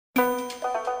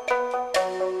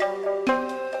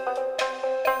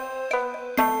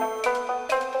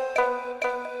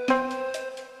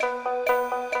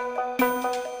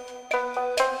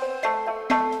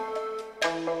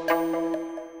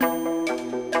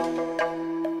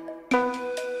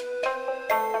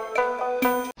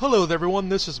Hello there everyone,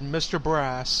 this is Mr.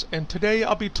 Brass, and today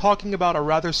I'll be talking about a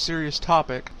rather serious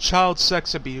topic, child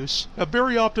sex abuse. Now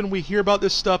very often we hear about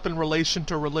this stuff in relation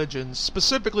to religions,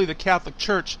 specifically the Catholic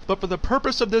Church, but for the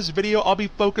purpose of this video I'll be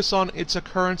focused on its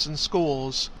occurrence in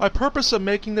schools. My purpose of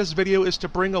making this video is to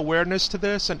bring awareness to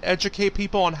this and educate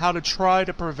people on how to try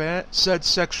to prevent said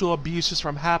sexual abuses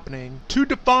from happening. To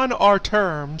define our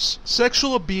terms,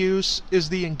 sexual abuse is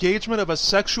the engagement of a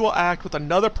sexual act with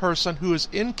another person who is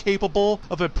incapable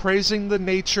of appraising the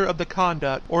nature of the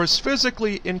conduct, or is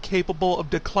physically incapable of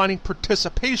declining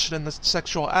participation in the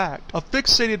sexual act. A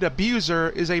fixated abuser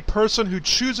is a person who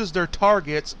chooses their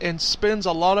targets and spends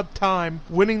a lot of time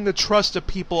winning the trust of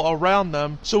people around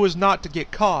them so as not to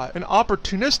get caught. An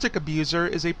opportunistic abuser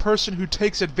is a person who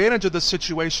takes advantage of the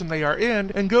situation they are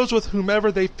in and goes with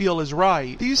whomever they feel is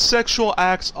right. These sexual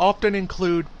acts often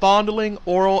include fondling,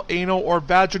 oral, anal, or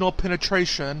vaginal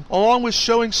penetration, along with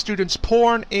showing students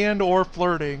porn and or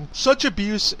flirting. Such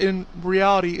abuse in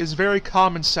reality is very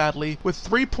common, sadly, with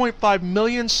 3.5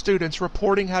 million students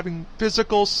reporting having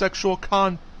physical sexual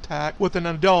contact with an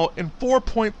adult and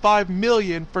 4.5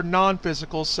 million for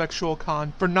non-physical sexual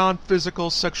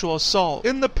assault.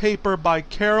 In the paper by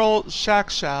Carol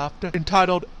Shackshaft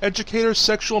entitled Educator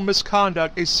Sexual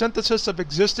Misconduct, a synthesis of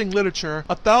existing literature,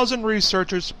 1,000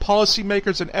 researchers,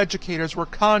 policymakers, and educators were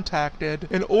contacted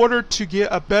in order to get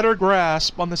a better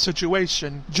grasp on the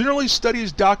situation. Generally,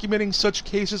 studies documenting such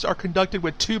cases are conducted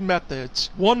with two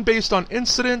methods, one based on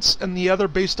incidence and the other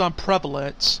based on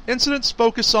prevalence. Incidence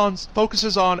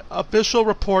focuses on official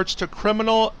reports to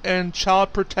criminal and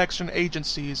child protection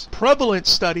agencies. Prevalence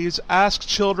studies ask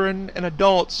children and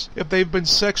adults if they've been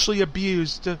sexually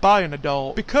abused by an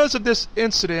adult. Because of this,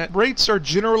 incidence rates are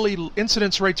generally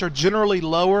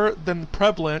lower than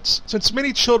prevalence, since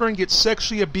many children get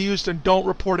sexually abused and don't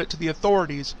report it to the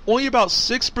authorities. Only about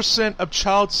 6% of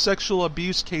child sexual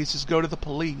abuse cases go to the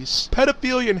police.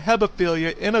 Pedophilia and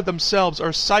hebephilia in of themselves are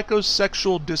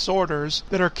psychosexual disorders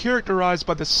that are characterized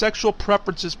by the sexual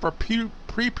preferences for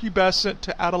prepubescent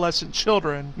to adolescent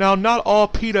children. Now, not all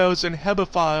pedos and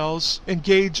hebephiles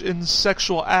engage in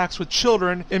sexual acts with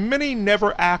children, and many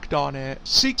never act on it,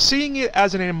 seeing it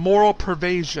as an immoral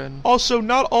perversion. Also,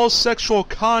 not all sexual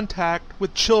contact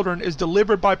with children is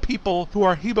delivered by people who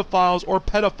are hebephiles or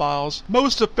pedophiles.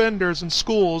 Most offenders in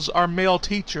schools are male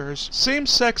teachers.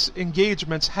 Same-sex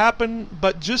engagements happen,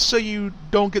 but just so you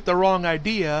don't get the wrong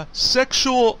idea,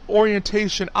 sexual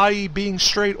orientation, i.e. being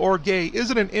straight or gay,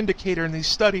 isn't an indicator in these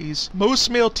studies.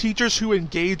 Most male teachers who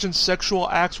engage in sexual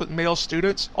acts with male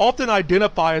students often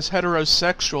identify as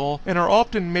heterosexual and are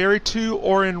often married to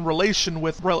or in a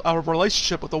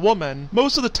relationship with a woman.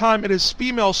 Most of the time it is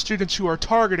female students who are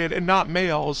targeted and not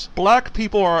males. Black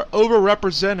people are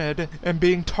overrepresented in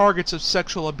being targets of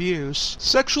sexual abuse.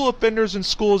 Sexual offenders in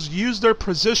schools use their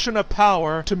position of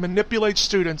power to manipulate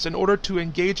students in order to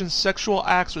engage in sexual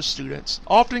acts with students,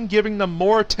 often giving them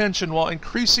more attention while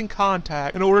increasing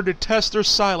contact in order to test their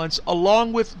silence,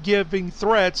 along with giving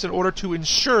threats in order to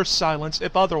ensure silence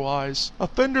if otherwise.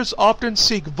 Offenders often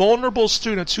seek vulnerable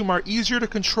students whom are easier to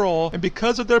control, and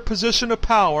because of their position of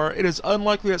power, it is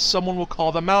unlikely that someone will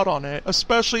call them out on it,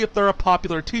 especially if they're a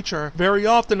popular teacher. Very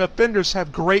often offenders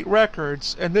have great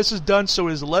records, and this is done so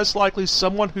it is less likely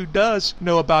someone who does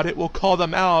know about it will call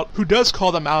them out,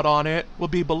 on it, will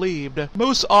be believed.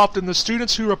 Most often the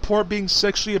students who report being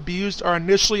sexually abused are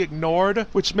initially ignored,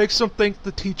 which makes them think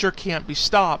the teacher can't be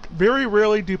stopped. Very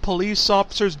rarely do police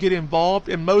officers get involved,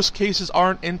 and most cases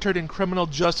aren't entered in criminal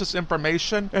justice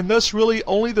information, and thus really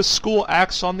only the school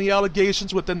acts on the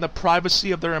allegations within the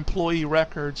privacy of their employee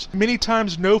records. Many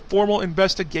times no formal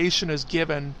investigation is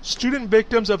given. Student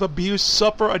victims of abuse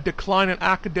suffer a decline in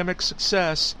academic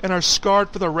success and are scarred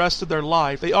for the rest of their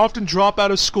life. They often drop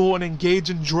out of school and engage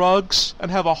in drugs and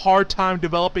have a hard time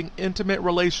developing intimate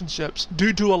relationships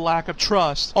due to a lack of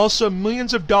trust. Also,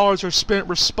 millions of dollars are spent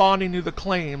responding to the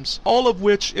claims, all of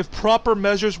which, if proper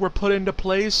measures were put into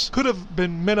place, could have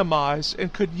been minimized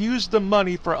and could use the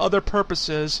money for other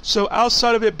purposes. So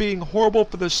outside of it being horrible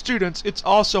for the students, it's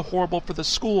also horrible for the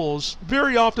schools.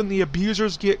 Very often the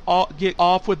abusers get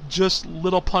off with just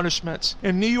little punishments.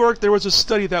 In New York, there was a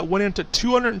study that went into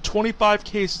 225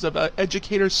 cases of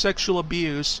educator sexual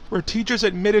abuse, where teachers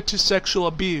admitted to sexual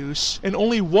abuse, and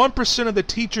only 1% of the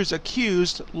teachers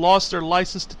accused lost their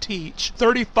license to teach.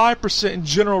 35% in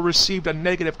general received a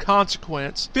negative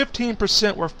consequence.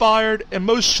 15% were fired, and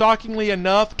most shockingly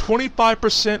enough,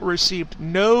 25% received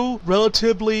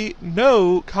relatively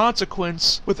no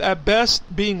consequence, with at best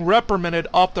being reprimanded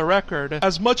off the record.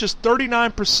 As much as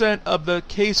 39% 90% of the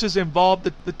cases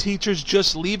involved the teachers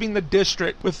just leaving the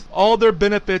district with all their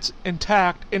benefits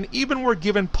intact, and even were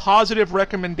given positive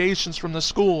recommendations from the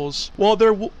schools. While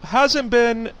there hasn't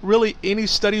been really any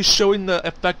studies showing the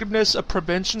effectiveness of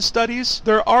prevention studies,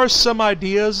 there are some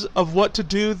ideas of what to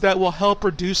do that will help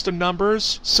reduce the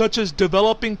numbers, such as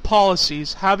developing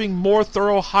policies, having more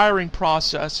thorough hiring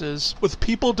processes, with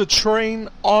people to train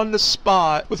on the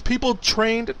spot, with people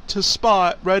trained to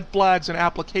spot red flags and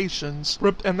applications,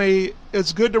 and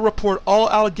it's good to report all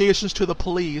allegations to the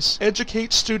police,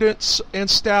 educate students and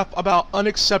staff about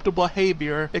unacceptable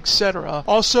behavior, etc.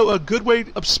 Also, a good way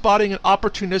of spotting an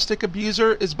opportunistic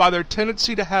abuser is by their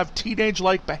tendency to have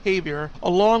teenage-like behavior,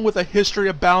 along with a history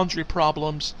of boundary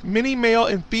problems. Many male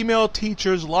and female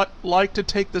teachers like to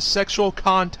take the sexual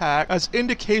contact as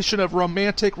indication of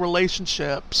romantic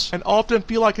relationships, and often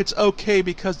feel like it's okay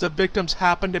because the victims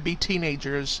happen to be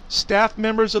teenagers. Staff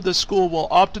members of the school will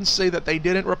often say that they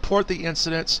didn't report the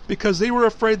incidents because they were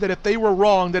afraid that if they were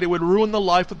wrong that it would ruin the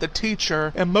life of the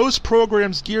teacher, and most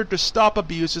programs geared to stop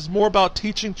abuse is more about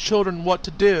teaching children what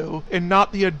to do and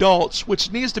not the adults,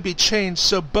 which needs to be changed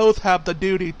so both have the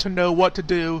duty to know what to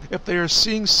do if they are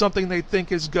seeing something they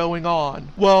think is going on.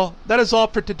 Well, that is all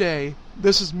for today.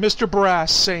 This is Mr.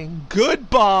 Brass saying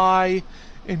goodbye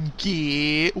and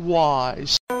get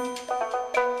wise.